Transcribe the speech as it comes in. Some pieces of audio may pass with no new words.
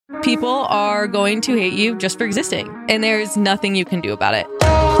People are going to hate you just for existing, and there's nothing you can do about it.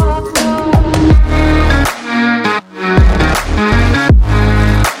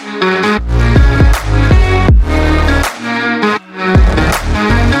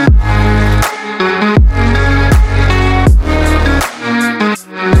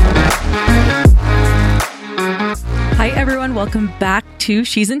 Hi, everyone. Welcome back to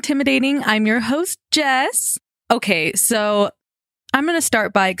She's Intimidating. I'm your host, Jess. Okay, so I'm going to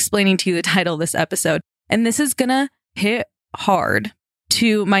start by explaining to you the title of this episode, and this is going to hit hard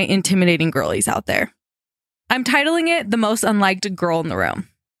to my intimidating girlies out there. I'm titling it The Most Unliked Girl in the Room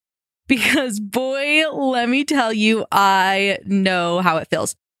because, boy, let me tell you, I know how it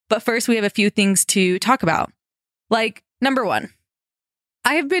feels. But first, we have a few things to talk about. Like, number one,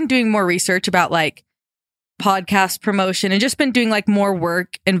 I have been doing more research about podcast promotion and just been doing more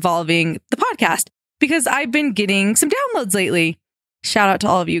work involving the podcast because I've been getting some downloads lately. Shout out to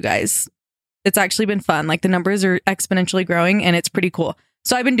all of you guys. It's actually been fun. The numbers are exponentially growing and it's pretty cool.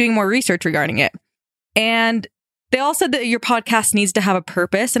 So I've been doing more research regarding it. And they all said that your podcast needs to have a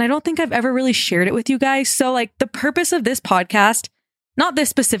purpose. And I don't think I've ever really shared it with you guys. So the purpose of this podcast, not this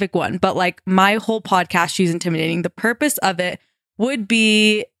specific one, but my whole podcast, She's Intimidating, the purpose of it would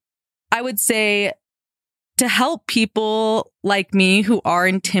be, I would say, to help people like me who are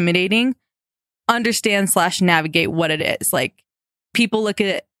intimidating understand/navigate what it is. People look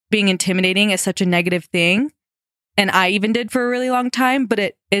at being intimidating as such a negative thing. And I even did for a really long time, but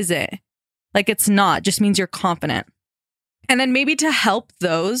it isn't. It's not. It just means you're confident. And then maybe to help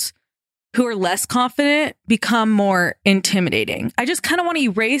those who are less confident become more intimidating. I just kind of want to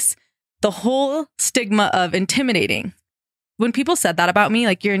erase the whole stigma of intimidating. When people said that about me,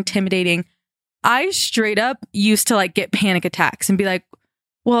 you're intimidating, I straight up used to get panic attacks and be like,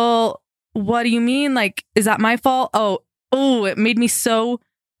 well, what do you mean? Is that my fault? Oh, it made me so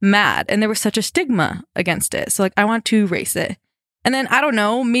mad. And there was such a stigma against it. So I want to erase it. And then I don't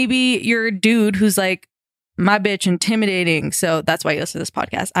know, maybe you're a dude who's my bitch intimidating. So that's why you listen to this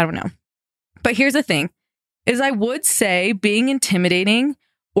podcast. I don't know. But here's the thing is I would say being intimidating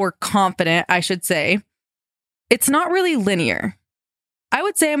or confident, I should say, it's not really linear. I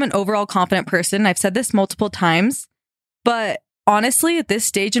would say I'm an overall confident person. I've said this multiple times, but honestly, at this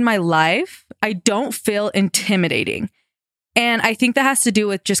stage in my life, I don't feel intimidating. And I think that has to do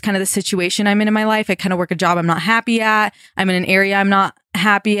with just kind of the situation I'm in my life. I kind of work a job I'm not happy at. I'm in an area I'm not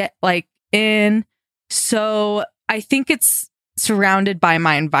happy at, in. So I think it's surrounded by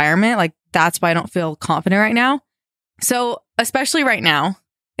my environment. That's why I don't feel confident right now. So especially right now,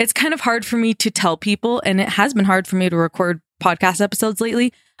 it's kind of hard for me to tell people, and it has been hard for me to record podcast episodes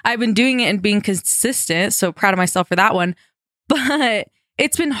lately. I've been doing it and being consistent, so proud of myself for that one. But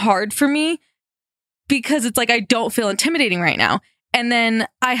it's been hard for me because it's I don't feel intimidating right now. And then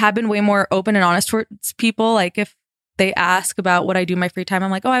I have been way more open and honest towards people. If they ask about what I do in my free time,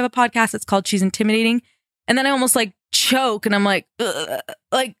 I'm like, oh, I have a podcast. It's called She's Intimidating. And then I almost choke and I'm like, ugh.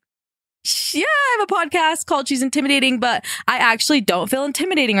 Yeah, I have a podcast called She's Intimidating, but I actually don't feel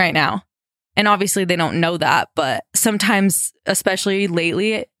intimidating right now. And obviously they don't know that, but sometimes, especially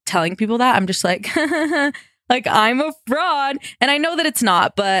lately, telling people that, I'm just I'm a fraud. And I know that it's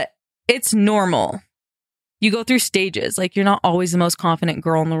not, but it's normal. You go through stages. You're not always the most confident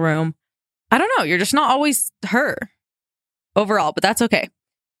girl in the room. I don't know. You're just not always her overall, but that's okay.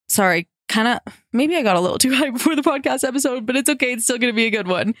 Sorry, maybe I got a little too high before the podcast episode, but it's okay. It's still going to be a good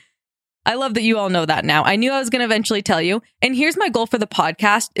one. I love that you all know that now. I knew I was going to eventually tell you. And here's my goal for the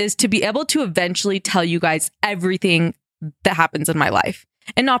podcast is to be able to eventually tell you guys everything that happens in my life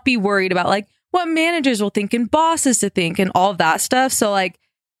and not be worried about what managers will think and bosses to think and all of that stuff. So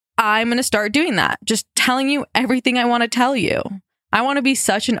I'm going to start doing that. Just telling you everything I want to tell you. I want to be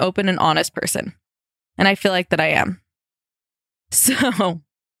such an open and honest person. And I feel that I am. So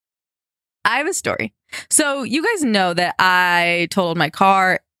I have a story. So you guys know that I totaled my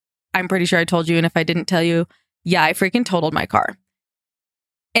car. I'm pretty sure I told you. And if I didn't tell you, yeah, I freaking totaled my car.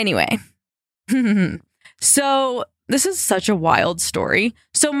 Anyway. So this is such a wild story.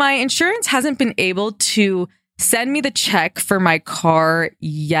 So my insurance hasn't been able to send me the check for my car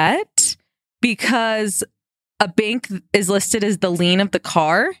yet because a bank is listed as the lien of the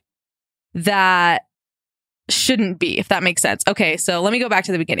car that shouldn't be, if that makes sense. Okay, so let me go back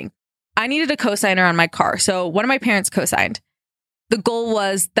to the beginning. I needed a cosigner on my car. So one of my parents cosigned. The goal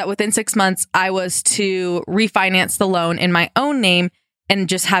was that within 6 months, I was to refinance the loan in my own name and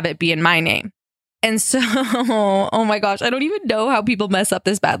just have it be in my name. And so, oh my gosh, I don't even know how people mess up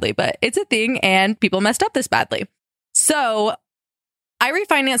this badly, but it's a thing and people messed up this badly. So I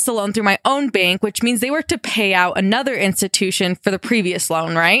refinanced the loan through my own bank, which means they were to pay out another institution for the previous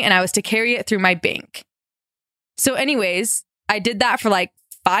loan, right? And I was to carry it through my bank. So anyways, I did that for like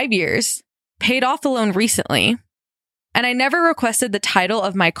 5 years, paid off the loan recently, and I never requested the title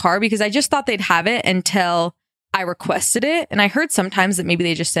of my car because I just thought they'd have it until I requested it. And I heard sometimes that maybe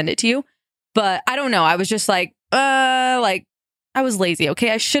they just send it to you, but I don't know. I was just like I was lazy.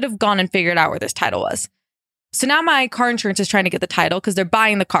 Okay. I should have gone and figured out where this title was. So now my car insurance is trying to get the title because they're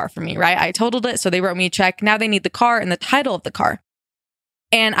buying the car for me, right? I totaled it. So they wrote me a check. Now they need the car and the title of the car.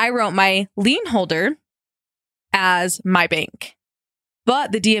 And I wrote my lien holder as my bank.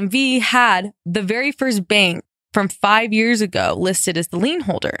 But the DMV had the very first bank from 5 years ago listed as the lien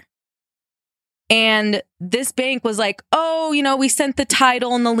holder. And this bank was like, oh, we sent the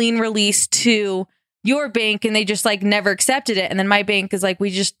title and the lien release to your bank and they just like never accepted it. And then my bank is like,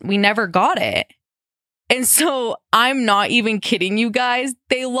 we never got it. And so I'm not even kidding you guys.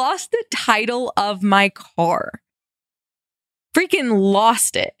 They lost the title of my car. Freaking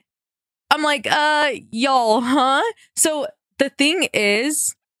lost it. I'm like, y'all, huh? So the thing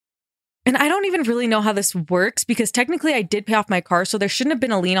is, and I don't even really know how this works because technically I did pay off my car. So there shouldn't have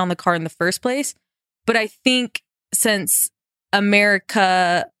been a lien on the car in the first place. But I think since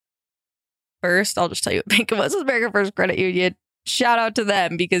America First, I'll just tell you what bank it was. It was America First Credit Union. Shout out to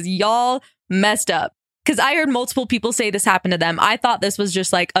them because y'all messed up. Because I heard multiple people say this happened to them. I thought this was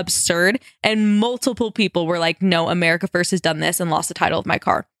just like absurd. And multiple people were like, no, America First has done this and lost the title of my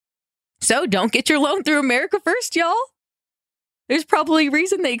car. So don't get your loan through America First, y'all. There's probably a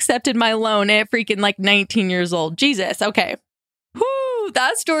reason they accepted my loan at freaking like 19 years old. Jesus. Okay. Whoo,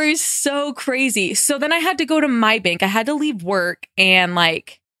 that story is so crazy. So then I had to go to my bank. I had to leave work and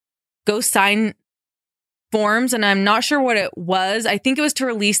like go sign forms. And I'm not sure what it was. I think it was to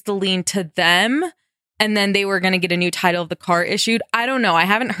release the lien to them. And then they were going to get a new title of the car issued. I don't know. I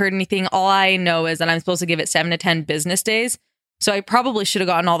haven't heard anything. All I know is that I'm supposed to give it 7 to 10 business days. So I probably should have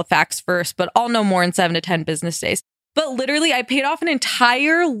gotten all the facts first, but I'll know more in 7 to 10 business days. But literally, I paid off an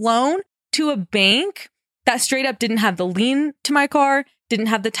entire loan to a bank that straight up didn't have the lien to my car, didn't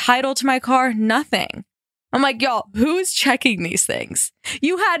have the title to my car, nothing. I'm like, y'all, who's checking these things?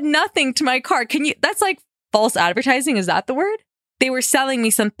 You had nothing to my car. That's like false advertising. Is that the word? They were selling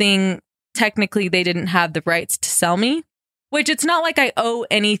me something. Technically, they didn't have the rights to sell me, which it's not like I owe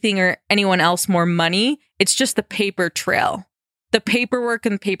anything or anyone else more money. It's just the paper trail. The paperwork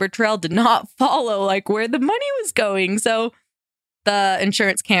and the paper trail did not follow like where the money was going. So the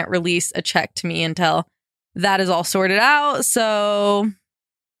insurance can't release a check to me until that is all sorted out. So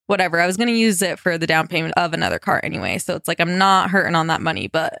whatever. I was going to use it for the down payment of another car anyway. So it's like I'm not hurting on that money,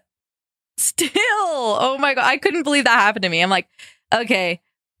 but still, oh my God, I couldn't believe that happened to me. I'm like, okay,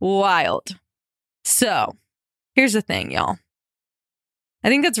 wild. So here's the thing, y'all. I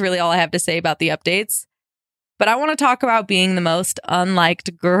think that's really all I have to say about the updates. But I want to talk about being the most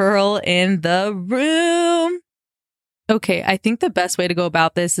unliked girl in the room. Okay, I think the best way to go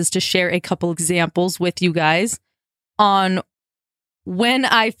about this is to share a couple examples with you guys on when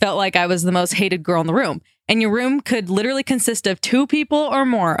I felt like I was the most hated girl in the room. And your room could literally consist of 2 people or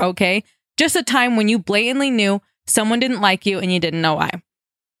more, okay? Just a time when you blatantly knew someone didn't like you and you didn't know why.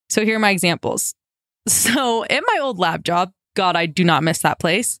 So here are my examples. So in my old lab job, God, I do not miss that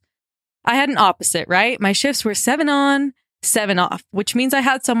place. I had an opposite, right? My shifts were 7 on, 7 off, which means I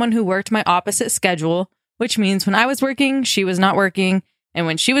had someone who worked my opposite schedule, which means when I was working, she was not working. And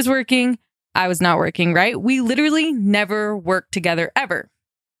when she was working, I was not working, right? We literally never worked together ever.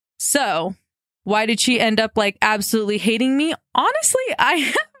 So why did she end up like absolutely hating me? Honestly, I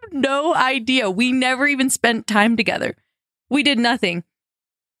have no idea. We never even spent time together. We did nothing.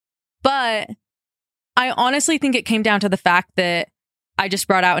 But I honestly think it came down to the fact that I just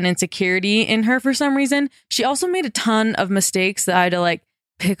brought out an insecurity in her for some reason. She also made a ton of mistakes that I had to like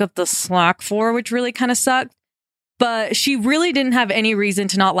pick up the slack for, which really kind of sucked. But she really didn't have any reason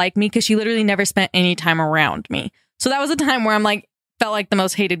to not like me because she literally never spent any time around me. So that was a time where I'm like, felt like the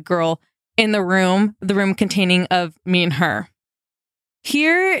most hated girl in the room containing of me and her.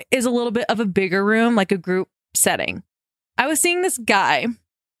 Here is a little bit of a bigger room, like a group setting. I was seeing this guy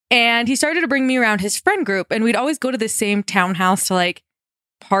and he started to bring me around his friend group, and we'd always go to the same townhouse to like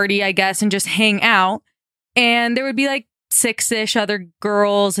party, I guess, and just hang out. And there would be like 6-ish other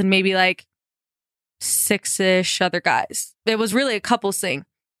girls and maybe like 6-ish other guys. It was really a couples thing.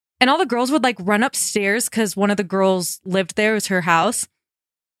 And all the girls would like run upstairs because one of the girls lived there. It was her house.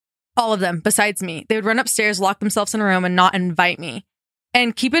 All of them, besides me. They would run upstairs, lock themselves in a room and not invite me.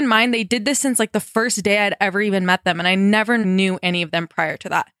 And keep in mind, they did this since like the first day I'd ever even met them. And I never knew any of them prior to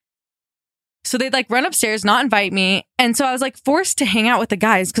that. So they'd like run upstairs, not invite me. And so I was like forced to hang out with the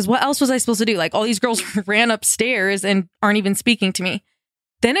guys because what else was I supposed to do? Like all these girls ran upstairs and aren't even speaking to me.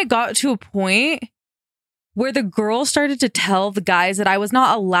 Then it got to a point where the girls started to tell the guys that I was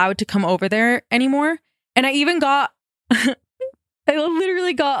not allowed to come over there anymore. And I even got, I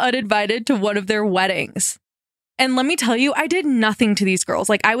literally got uninvited to one of their weddings. And let me tell you, I did nothing to these girls.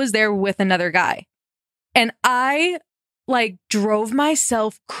 Like I was there with another guy. And I like drove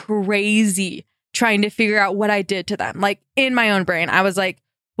myself crazy trying to figure out what I did to them. Like in my own brain, I was like,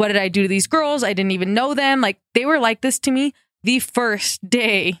 what did I do to these girls? I didn't even know them. Like they were like this to me the first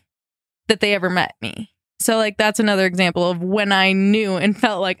day that they ever met me. So like that's another example of when I knew and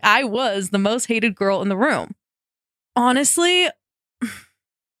felt like I was the most hated girl in the room. Honestly,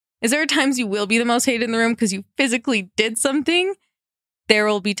 is there times you will be the most hated in the room because you physically did something? There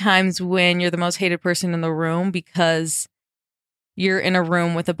will be times when you're the most hated person in the room because you're in a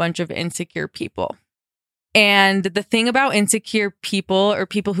room with a bunch of insecure people. And the thing about insecure people or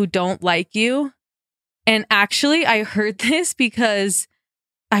people who don't like you, and actually I heard this because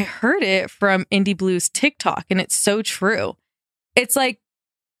I heard it from Indie Blue's TikTok, and it's so true. It's like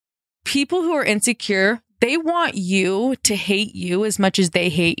people who are insecure, they want you to hate you as much as they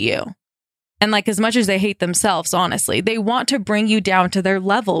hate you. And like as much as they hate themselves, honestly. They want to bring you down to their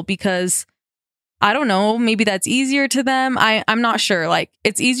level because, I don't know, maybe that's easier to them. I'm not sure. Like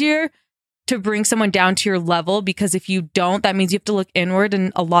it's easier to bring someone down to your level because if you don't, that means you have to look inward.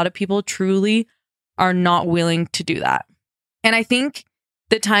 And a lot of people truly are not willing to do that. And I think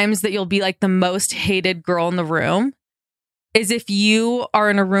the times that you'll be like the most hated girl in the room is if you are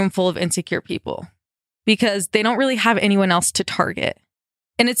in a room full of insecure people because they don't really have anyone else to target.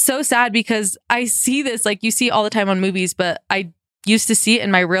 And it's so sad because I see this, like you see all the time on movies, but I used to see it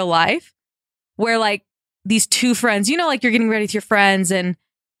in my real life where like these two friends, you know, like you're getting ready with your friends and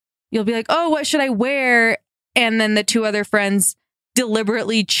you'll be like, oh, what should I wear? And then the two other friends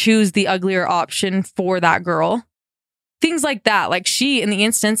deliberately choose the uglier option for that girl. Things like that. Like she, in the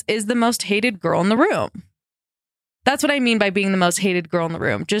instance, is the most hated girl in the room. That's what I mean by being the most hated girl in the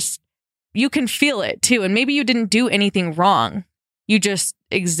room. Just, you can feel it too. And maybe you didn't do anything wrong. You just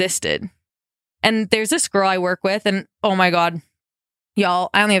existed. And there's this girl I work with and oh my God, y'all,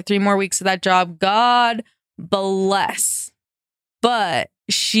 I only have 3 more weeks of that job. God bless. But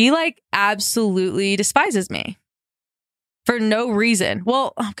she like absolutely despises me for no reason.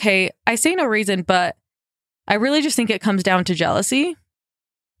 Well, okay, I say no reason, but I really just think it comes down to jealousy.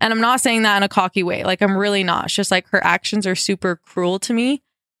 And I'm not saying that in a cocky way. Like I'm really not. It's just like her actions are super cruel to me.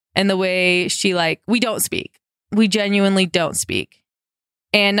 And the way she like, we don't speak. We genuinely don't speak.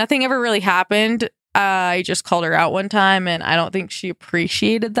 And nothing ever really happened. I just called her out one time and I don't think she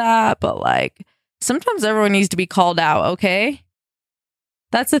appreciated that. But like, sometimes everyone needs to be called out, okay?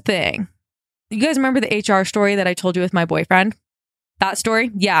 That's the thing. You guys remember the HR story that I told you with my boyfriend? That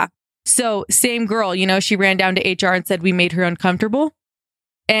story? Yeah. So same girl, you know, she ran down to HR and said we made her uncomfortable.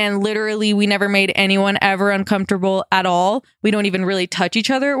 And literally, we never made anyone ever uncomfortable at all. We don't even really touch each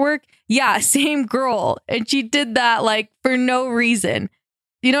other at work. Yeah, same girl. And she did that like for no reason.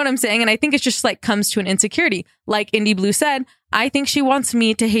 You know what I'm saying? And I think it's just like comes to an insecurity. Like Indie Blue said, I think she wants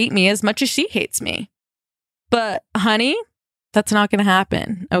me to hate me as much as she hates me. But honey, that's not going to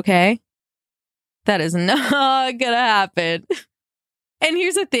happen. Okay? That is not going to happen. And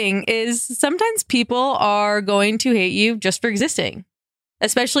here's the thing is sometimes people are going to hate you just for existing,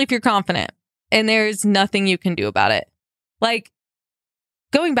 especially if you're confident and there's nothing you can do about it. Like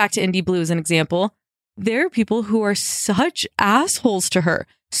going back to Indie Blue as an example, there are people who are such assholes to her.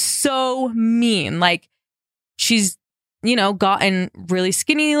 So mean. Like she's, you know, gotten really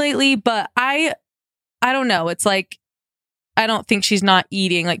skinny lately, but I don't know. It's like, I don't think she's not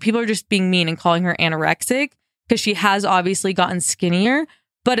eating. Like people are just being mean and calling her anorexic because she has obviously gotten skinnier.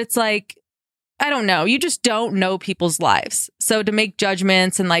 But it's like, I don't know. You just don't know people's lives. So to make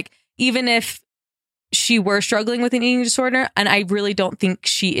judgments and like, even if she were struggling with an eating disorder, and I really don't think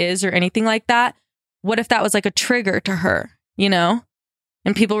she is or anything like that, what if that was like a trigger to her, you know?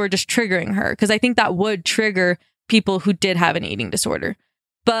 And people were just triggering her because I think that would trigger people who did have an eating disorder.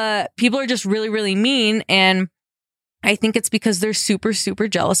 But people are just really, really mean. And I think it's because they're super, super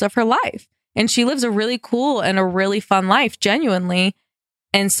jealous of her life. And she lives a really cool and a really fun life, genuinely.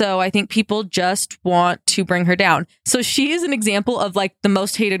 And so I think people just want to bring her down. So she is an example of like the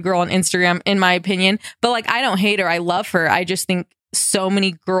most hated girl on Instagram, in my opinion. But like, I don't hate her. I love her. I just think so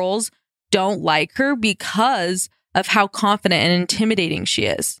many girls don't like her because of how confident and intimidating she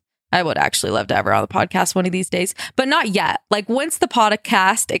is. I would actually love to have her on the podcast one of these days, but not yet. Like once the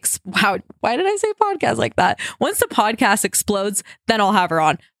podcast, wow, why did I say podcast like that? Once the podcast explodes, then I'll have her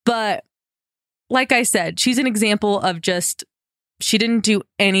on. But like I said, she's an example of just, she didn't do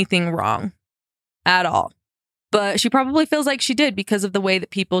anything wrong at all. But she probably feels like she did because of the way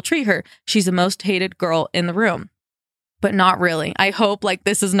that people treat her. She's the most hated girl in the room. But not really. I hope like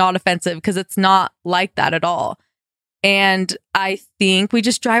this is not offensive because it's not like that at all. And I think we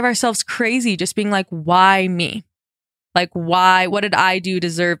just drive ourselves crazy just being like, why me? Like, why? What did I do to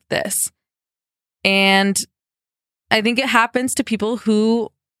deserve this? And I think it happens to people who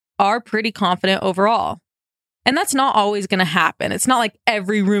are pretty confident overall. And that's not always going to happen. It's not like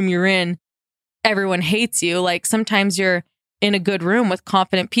every room you're in, everyone hates you. Like sometimes you're in a good room with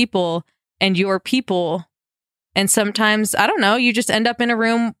confident people and your people. And sometimes, I don't know, you just end up in a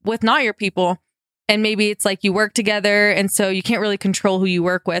room with not your people. And maybe it's like you work together. And so you can't really control who you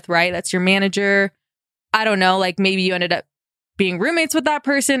work with, right? That's your manager. I don't know, like maybe you ended up being roommates with that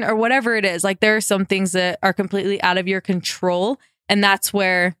person or whatever it is. Like there are some things that are completely out of your control. And that's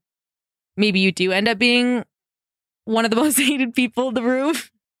where maybe you do end up being one of the most hated people in the room.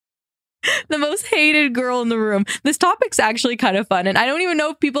 The most hated girl in the room. This topic's actually kind of fun. And I don't even know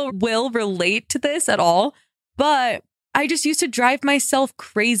if people will relate to this at all. But I just used to drive myself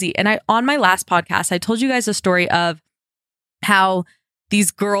crazy. And on my last podcast, I told you guys a story of how these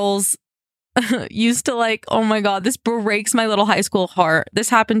girls used to like, oh my God, this breaks my little high school heart. This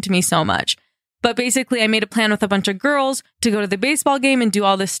happened to me so much. But basically, I made a plan with a bunch of girls to go to the baseball game and do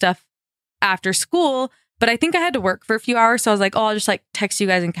all this stuff after school. But I think I had to work for a few hours. So I was like, oh, I'll just like text you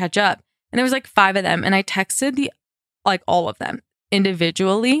guys and catch up. And there was like 5 of them. And I texted all of them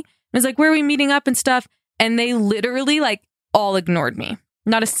individually. It was like, where are we meeting up and stuff? And they literally like all ignored me.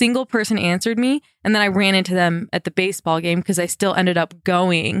 Not a single person answered me. And then I ran into them at the baseball game because I still ended up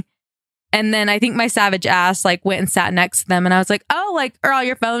going. And then I think my savage ass like went and sat next to them. And I was like, oh, like, are all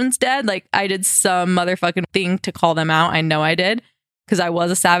your phones dead? Like I did some motherfucking thing to call them out. I know I did because I was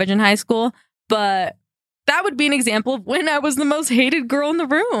a savage in high school. But that would be an example of when I was the most hated girl in the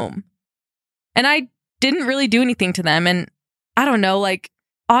room. And I didn't really do anything to them. And I don't know, like,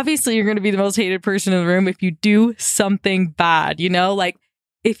 obviously you're going to be the most hated person in the room if you do something bad, you know? Like,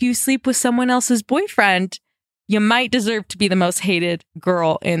 if you sleep with someone else's boyfriend, you might deserve to be the most hated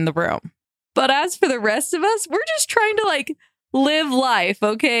girl in the room. But as for the rest of us, we're just trying to, like, live life,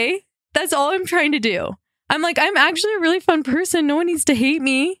 okay? That's all I'm trying to do. I'm like, I'm actually a really fun person. No one needs to hate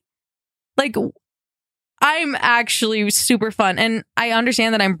me. Like, I'm actually super fun. And I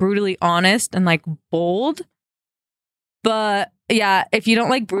understand that I'm brutally honest and like bold. But yeah, if you don't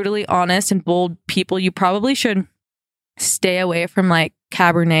like brutally honest and bold people, you probably should stay away from like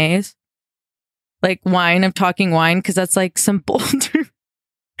Cabernets, like wine. I'm talking wine because that's like some bolder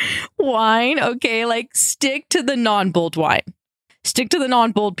wine. Okay, like stick to the non-bold wine. Stick to the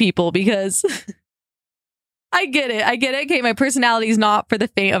non-bold people because I get it. Okay, my personality is not for the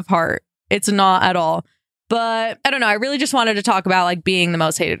faint of heart. It's not at all. But I don't know. I really just wanted to talk about like being the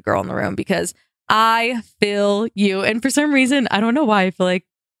most hated girl in the room because I feel you. And for some reason, I don't know why I feel like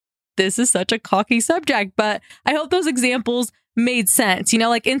this is such a cocky subject, but I hope those examples made sense. You know,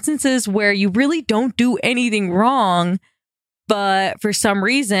 like instances where you really don't do anything wrong, but for some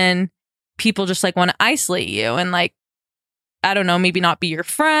reason, people just like want to isolate you and like, I don't know, maybe not be your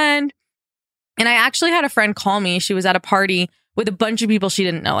friend. And I actually had a friend call me. She was at a party with a bunch of people she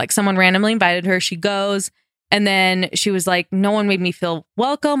didn't know. Like someone randomly invited her. She goes. And then she was like, no one made me feel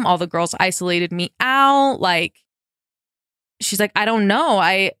welcome. All the girls isolated me out. Like, she's like, I don't know.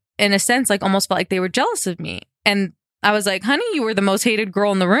 I, in a sense, like almost felt like they were jealous of me. And I was like, honey, you were the most hated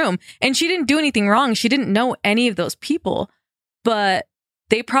girl in the room. And she didn't do anything wrong. She didn't know any of those people. But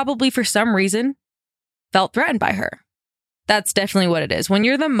they probably, for some reason, felt threatened by her. That's definitely what it is. When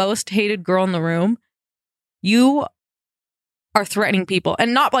you're the most hated girl in the room, you are threatening people,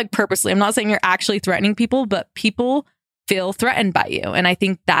 and not like purposely. I'm not saying you're actually threatening people, but people feel threatened by you. And I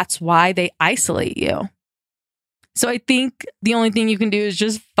think that's why they isolate you. So I think the only thing you can do is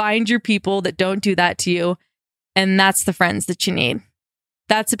just find your people that don't do that to you. And that's the friends that you need.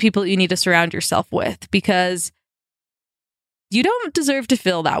 That's the people that you need to surround yourself with because you don't deserve to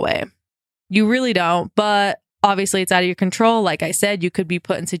feel that way. You really don't. But obviously it's out of your control. Like I said, you could be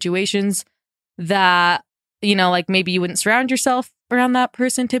put in situations that, you know, like maybe you wouldn't surround yourself around that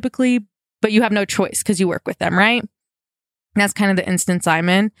person typically, but you have no choice because you work with them, right? And that's kind of the instance I'm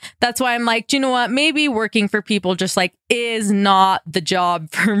in. That's why I'm like, do you know what? Maybe working for people just like is not the job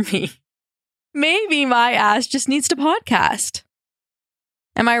for me. Maybe my ass just needs to podcast.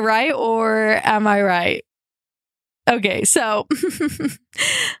 Am I right or am I right? Okay, so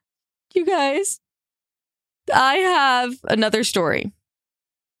you guys, I have another story.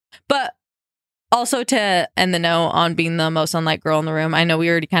 But Also, to end the note on being the most unliked girl in the room, I know we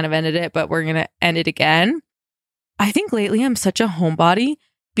already kind of ended it, but we're going to end it again. I think lately I'm such a homebody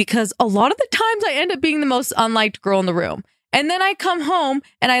because a lot of the times I end up being the most unliked girl in the room. And then I come home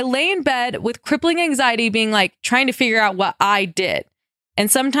and I lay in bed with crippling anxiety, being like trying to figure out what I did.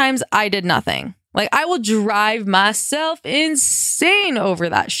 And sometimes I did nothing. Like I will drive myself insane over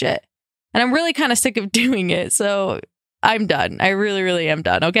that shit. And I'm really kind of sick of doing it. So I'm done. I really, really am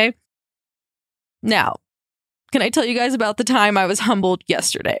done. Okay. Now, can I tell you guys about the time I was humbled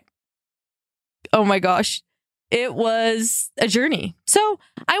yesterday? Oh my gosh. It was a journey. So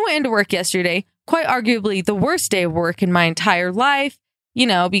I went into work yesterday, quite arguably the worst day of work in my entire life,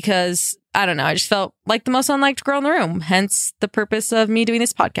 because I don't know, I just felt like the most unliked girl in the room, hence the purpose of me doing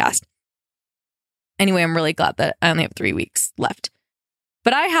this podcast. Anyway, I'm really glad that I only have 3 weeks left.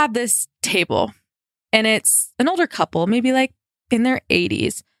 But I have this table and it's an older couple, maybe like in their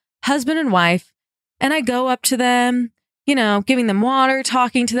 80s, husband and wife. And I go up to them, giving them water,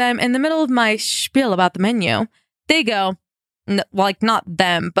 talking to them. In the middle of my spiel about the menu, they go, like not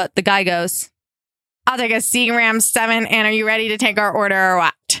them, but the guy goes, "I'll take a Seagram 7 and are you ready to take our order or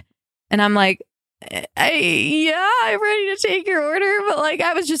what?" And I'm like, yeah, I'm ready to take your order. But like,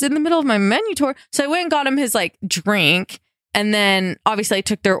 I was just in the middle of my menu tour. So I went and got him his like drink. And then obviously I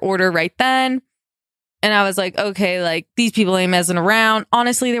took their order right then. And I was like, okay, like these people ain't messing around.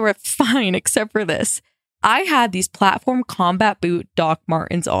 Honestly, they were fine except for this. I had these platform combat boot Doc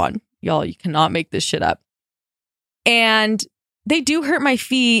Martens on. Y'all, you cannot make this shit up. And they do hurt my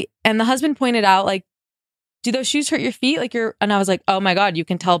feet. And the husband pointed out, like, do those shoes hurt your feet? And I was like, oh my God, you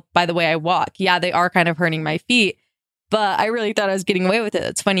can tell by the way I walk. Yeah, they are kind of hurting my feet. But I really thought I was getting away with it.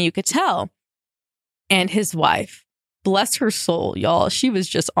 It's funny, you could tell. And his wife, bless her soul, y'all, she was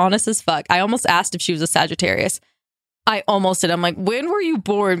just honest as fuck. I almost asked if she was a Sagittarius. I almost did. I'm like, when were you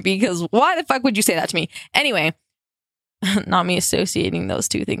born? Because why the fuck would you say that to me? Anyway, not me associating those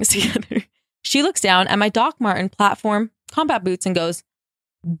two things together. She looks down at my Doc Marten platform combat boots and goes,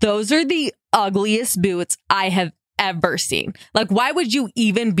 "Those are the ugliest boots I have ever seen. Like, why would you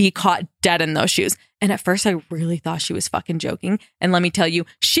even be caught dead in those shoes?" And at first I really thought she was fucking joking. And let me tell you,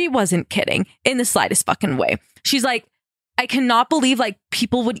 she wasn't kidding in the slightest fucking way. She's like, "I cannot believe like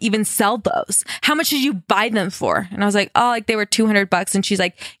people would even sell those. How much did you buy them for?" And I was like, "Oh, like they were $200. And she's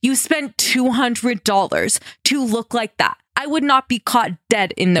like, "You spent $200 to look like that. I would not be caught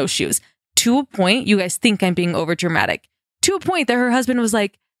dead in those shoes." To a point, you guys think I'm being over dramatic. To a point that her husband was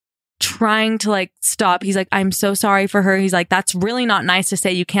like trying to like stop. He's like, "I'm so sorry for her." He's like, "That's really not nice to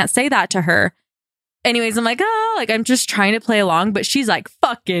say. You can't say that to her." Anyways, I'm like, "Oh, like I'm just trying to play along." But she's like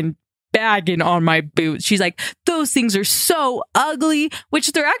fucking bagging on my boots. She's like, "Those things are so ugly,"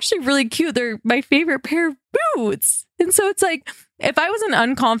 which they're actually really cute. They're my favorite pair of boots. And so it's like, if I was an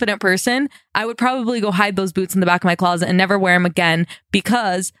unconfident person, I would probably go hide those boots in the back of my closet and never wear them again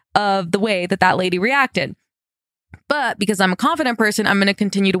because of the way that that lady reacted. But because I'm a confident person, I'm going to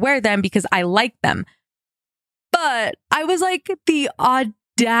continue to wear them because I like them. But I was like, the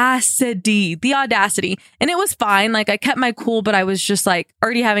audacity. And it was fine. Like I kept my cool, but I was just like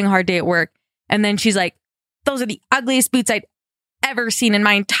already having a hard day at work. And then she's like, "Those are the ugliest boots I'd ever seen in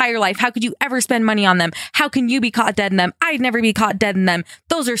my entire life. How could you ever spend money on them? How can you be caught dead in them? I'd never be caught dead in them.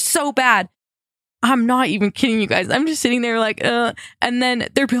 Those are so bad." I'm not even kidding you guys. I'm just sitting there like, and then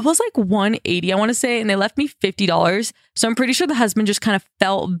their bill was like $180, I want to say, and they left me $50. So I'm pretty sure the husband just kind of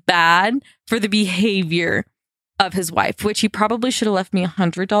felt bad for the behavior of his wife, which he probably should have left me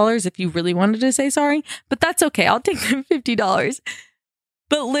 $100 if you really wanted to say sorry, but that's okay. I'll take the $50.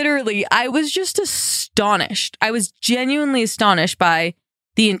 But literally, I was just astonished. I was genuinely astonished by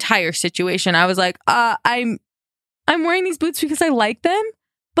the entire situation. I was like, I'm wearing these boots because I like them.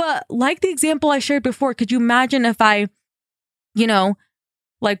 But like the example I shared before, could you imagine if I,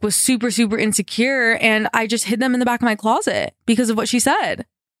 like was super, super insecure and I just hid them in the back of my closet because of what she said?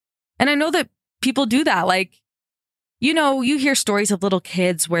 And I know that people do that. Like, you hear stories of little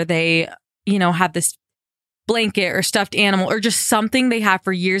kids where they, have this blanket or stuffed animal or just something they have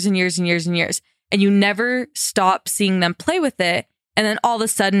for years and years and years and years. And you never stop seeing them play with it. And then all of a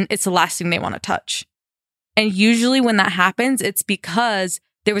sudden, it's the last thing they want to touch. And usually when that happens, it's because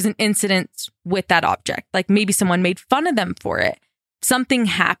there was an incident with that object. Like maybe someone made fun of them for it. Something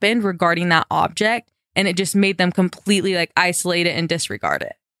happened regarding that object and it just made them completely like isolate it and disregard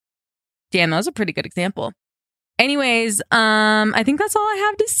it. Damn, that was a pretty good example. Anyways, I think that's all I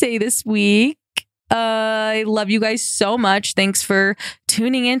have to say this week. I love you guys so much. Thanks for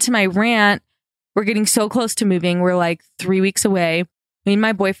tuning into my rant. We're getting so close to moving. We're like 3 weeks away. Me and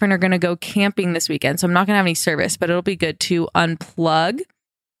my boyfriend are going to go camping this weekend. So I'm not going to have any service, but it'll be good to unplug.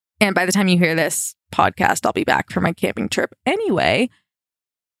 And by the time you hear this podcast, I'll be back for my camping trip anyway.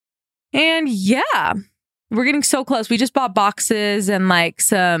 And yeah, we're getting so close. We just bought boxes and like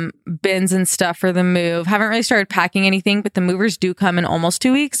some bins and stuff for the move. Haven't really started packing anything, but the movers do come in almost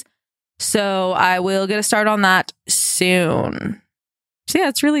 2 weeks. So I will get a start on that soon. So yeah,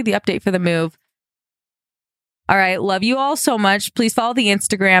 it's really the update for the move. All right. Love you all so much. Please follow the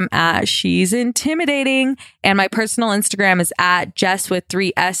Instagram at She's Intimidating. And my personal Instagram is at Jess with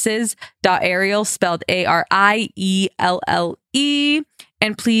 3 S's .Ariel spelled ARIELLE.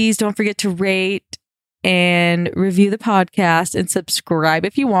 And please don't forget to rate and review the podcast and subscribe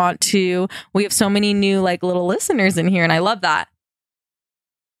if you want to. We have so many new like little listeners in here and I love that.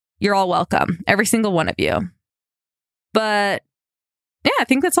 You're all welcome. Every single one of you. But yeah, I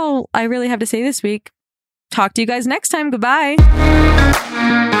think that's all I really have to say this week. Talk to you guys next time. Goodbye.